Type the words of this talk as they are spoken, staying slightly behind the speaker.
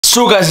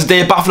So guys,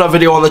 today back for another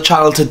video on the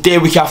channel. Today,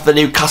 week after the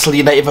Newcastle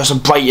United versus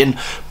Brighton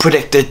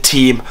predicted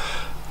team.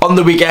 On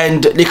the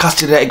weekend,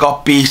 Newcastle United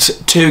got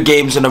beat 2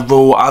 games in a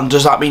row, and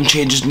does that mean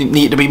changes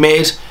need to be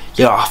made?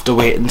 You'll have to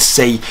wait and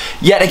see.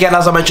 Yet again,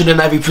 as I mentioned in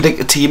every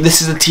predicted team,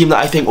 this is a team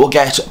that I think will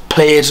get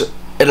played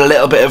in a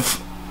little bit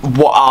of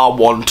what I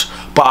want.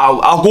 But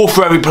I'll go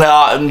through every player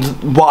and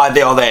why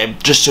they are there,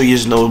 just so you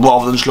know,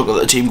 rather than just look at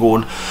the team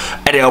going,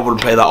 I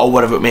wouldn't play that, or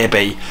whatever it may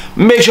be.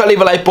 Make sure to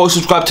leave a like, boys,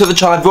 subscribe to the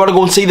channel. If you want to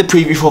go and see the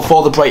preview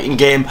for the Brighton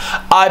game,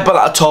 I put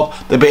at the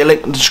top, there'll be a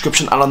link in the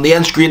description and on the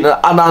end screen,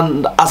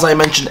 and as I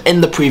mentioned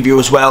in the preview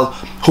as well,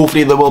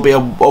 hopefully there will be a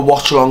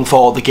watch along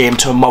for the game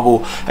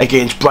tomorrow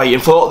against Brighton.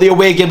 For the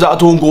away games that I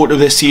don't go to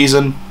this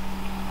season,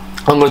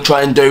 I'm going to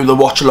try and do the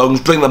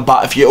watch-alongs, bring them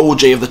back. If you're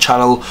OG of the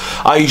channel,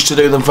 I used to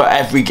do them for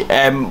every,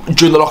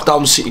 during the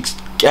lockdown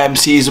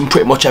season,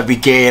 pretty much every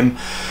game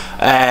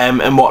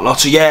and whatnot.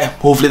 So yeah,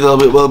 hopefully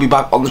they'll be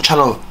back on the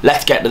channel.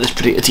 Let's get to this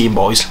predicted team,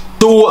 boys.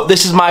 So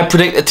this is my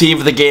predicted team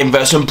for the game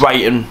versus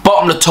Brighton.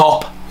 Bottom to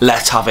top,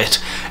 let's have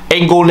it.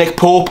 In goal, Nick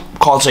Pope.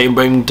 Can't say him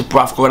bring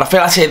Dubravka in. I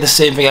feel I say the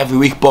same thing every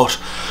week, but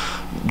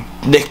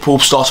Nick Pope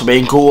starts with me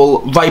in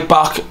goal. Right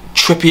back,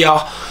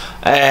 Trippier.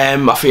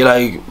 I feel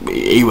like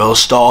he will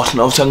start, and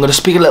obviously I'm going to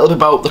speak a little bit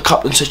about the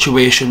captain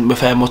situation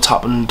with what's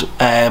happened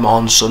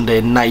on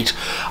Sunday night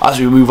as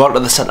we move on to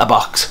the centre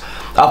backs.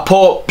 I'll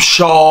put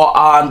Shaw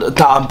and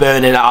Dan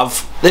Burn in.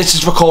 This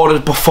is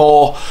recorded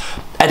before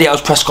Eddie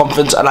Howe's press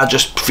conference, and I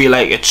just feel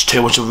like it's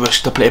too much of a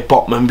risk to play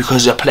Botman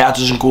because the player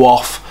doesn't go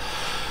off.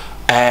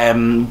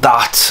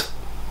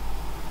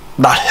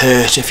 That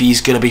hurt if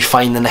he's going to be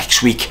fine the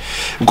next week.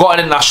 We've got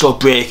an international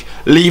break.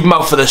 Leave him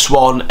out for this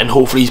one, and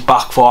hopefully he's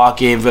back for our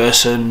game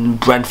versus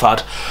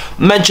Brentford.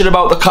 Mention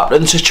about the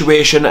captain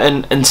situation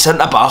and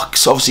centre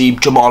backs. Obviously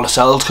Jamal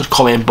Lascelles could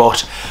come in,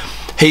 but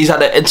he's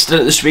had an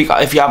incident this week.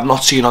 If you have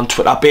not seen on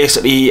Twitter,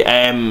 basically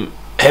him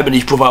and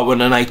his brother were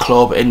in a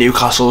nightclub in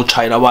Newcastle,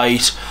 China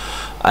White,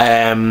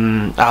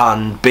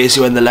 and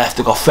basically when they left,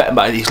 they got threatened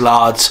by these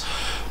lads.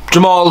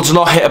 Jamal's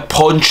not hit a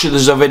punch.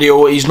 There's a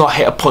video. He's not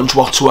hit a punch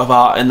whatsoever,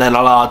 and then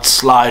a lad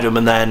slide him,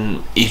 and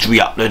then he's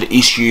reacted.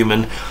 He's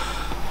human.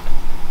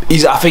 I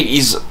don't think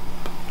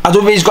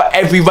he's got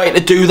every right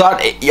to do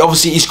that.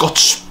 Obviously, he's got.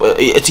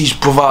 It's his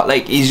brother.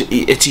 Like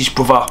it's his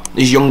brother,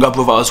 his younger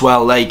brother as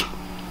well. Like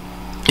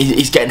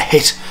he's getting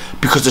hit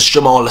because it's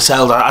Jamal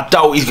Lascelles. I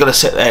doubt he's gonna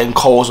sit there and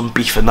cause some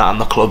beef in that in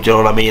the club. Do you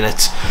know what I mean?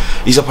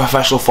 He's a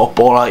professional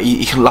footballer.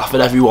 He can laugh at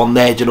everyone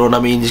there. Do you know what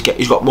I mean?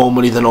 He's got more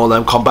money than all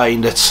them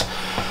combined.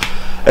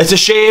 It's a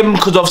shame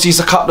because obviously he's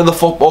the captain of the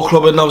football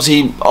club, and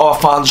obviously our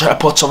fans try to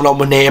put someone on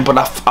with name, but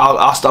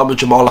I'll stand with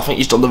Jamal. I think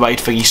he's done the right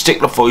thing. He's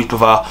sticking up for his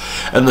brother,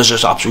 and there's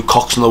just absolute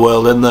cocks in the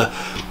world. In the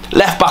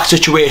left back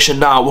situation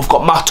now, we've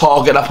got Matt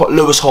Targett. I put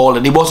Lewis Hall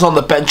in. He wasn't on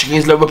the bench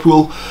against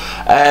Liverpool,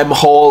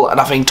 Hall, and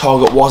I think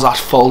Targett was at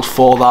fault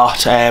for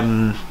that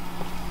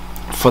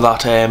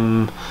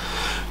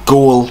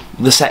goal,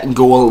 the second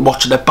goal.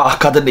 Watching it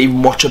back, I didn't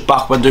even watch it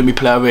back when doing my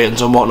player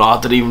ratings and whatnot.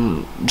 I didn't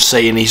even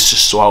see, and he's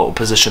just so out of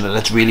position, and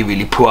it's really,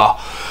 really poor.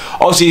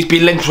 Obviously, he's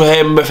been linked with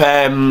him with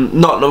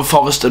Nottingham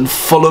Forest and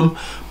Fulham,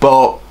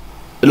 but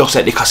it looks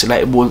like Newcastle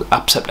United won't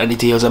accept any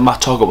deals, and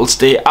Matt Targett will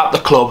stay at the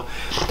club.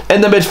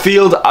 In the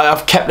midfield, I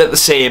have kept it the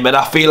same, and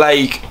I feel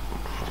like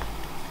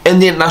in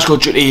the international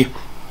duty,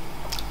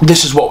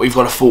 this is what we've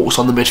got to focus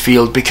on, the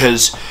midfield,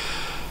 because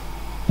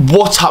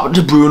what's happened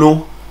to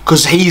Bruno?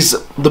 Because he's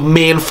the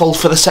main fault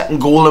for the second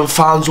goal, and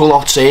fans will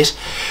not say it.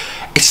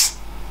 It's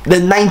the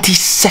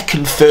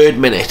 92nd, 3rd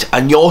minute,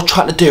 and you're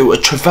trying to do a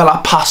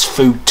Travella pass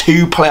through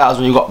 2 players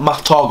when you've got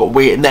Matt Targett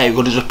waiting there. You're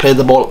going to just play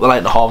the ball up the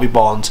line to Harvey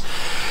Barnes.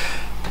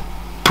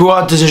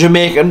 Poor decision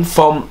making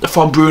from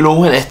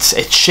Bruno, and it's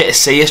shit to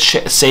see. It's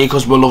shit to see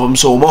because we love him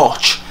so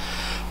much,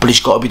 but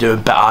he's got to be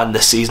doing better in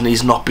this season.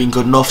 He's not been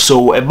good enough.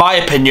 So in my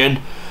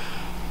opinion,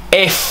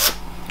 if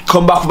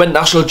come back from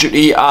international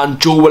duty and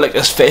Joe Willock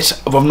is fit,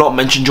 if I've not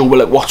mentioned Joe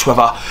Willock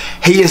whatsoever,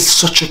 he is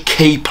such a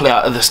key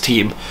player to this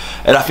team,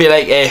 and I feel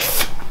like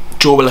if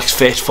Joe Willock's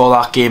fit for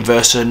that game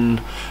versus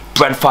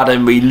Brentford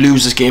and we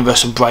lose this game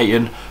versus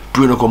Brighton,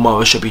 Bruno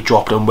Gomes should be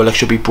dropped and Willock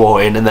should be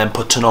brought in, and then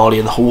put Tonali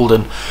in the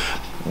holding.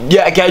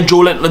 Yeah, again, Joe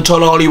Linton and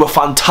Tonali were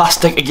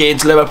fantastic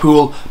against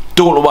Liverpool.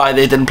 Don't know why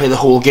they didn't play the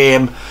whole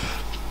game.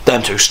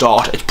 Them two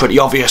start, it's pretty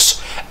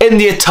obvious. In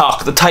the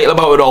attack, the title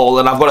about it all,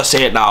 and I've got to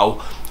say it now,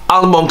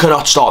 Almiron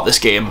cannot start this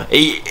game.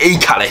 He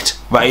can it,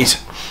 right?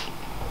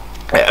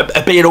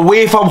 Being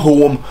away from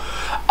home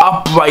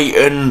at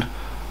Brighton,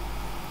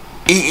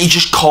 he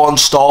just can't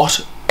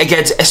start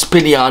against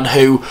Espinian,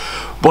 who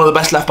one of the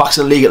best left backs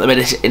in the league at the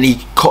minute, and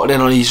he cutting in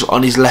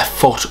on his left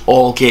foot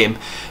all game.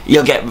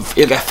 He'll get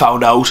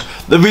found out.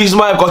 The reason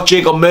why I've got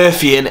Jacob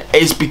Murphy in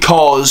is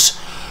because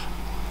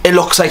it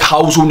looks like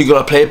Howe's only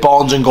going to play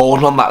Barnes and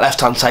Gordon on that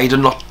left hand side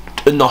and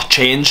not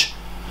change.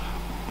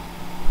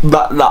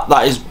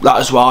 That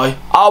is why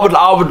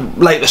I would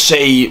like to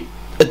see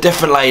a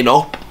different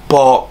lineup,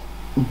 but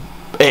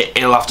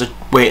it'll have to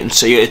wait and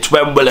see. It's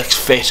when Willock's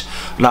fit,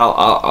 and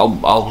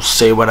I'll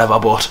say whenever.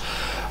 But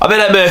I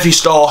mean, Murphy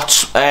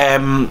starts.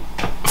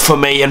 for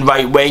me in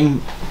right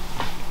wing.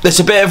 There's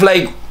a bit of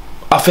like,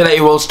 I feel like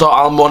he will start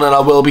Almiron and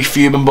I will be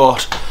fuming,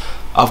 but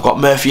I've got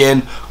Murphy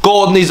in.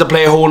 Gordon needs to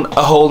play a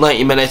whole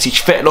 90 minutes. He's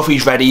fit enough,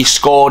 he's ready, he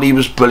scored, he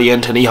was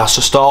brilliant, and he has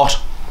to start.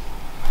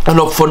 And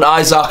up front,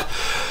 Isaac.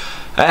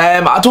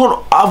 I've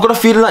got a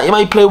feeling that he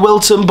might play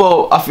Wilton,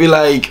 but I feel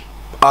like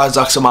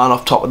Isaac's a man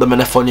up top at the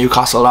minute for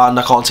Newcastle, and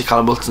I can't see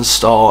Callum Wilton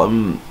start.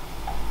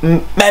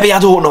 Maybe, I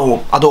don't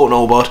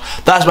know, but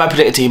that's my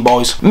predicted team,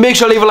 boys. Make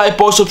sure to leave a like,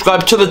 boys,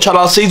 subscribe to the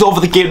channel. I'll see you over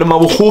the game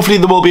tomorrow. Hopefully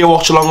there will be a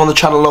watch along on the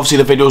channel, and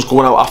obviously the videos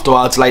going out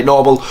afterwards like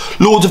normal.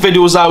 Loads of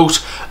videos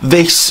out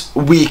this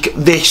week,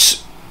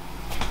 this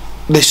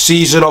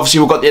season. Obviously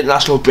we've got the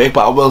international break,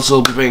 but I will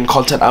still be bringing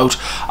content out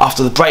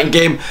after the Brighton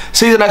game.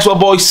 See you the next one,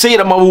 boys. See you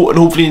tomorrow, and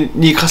hopefully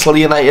Newcastle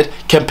United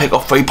can pick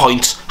up 3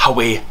 points.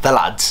 Away the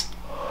lads.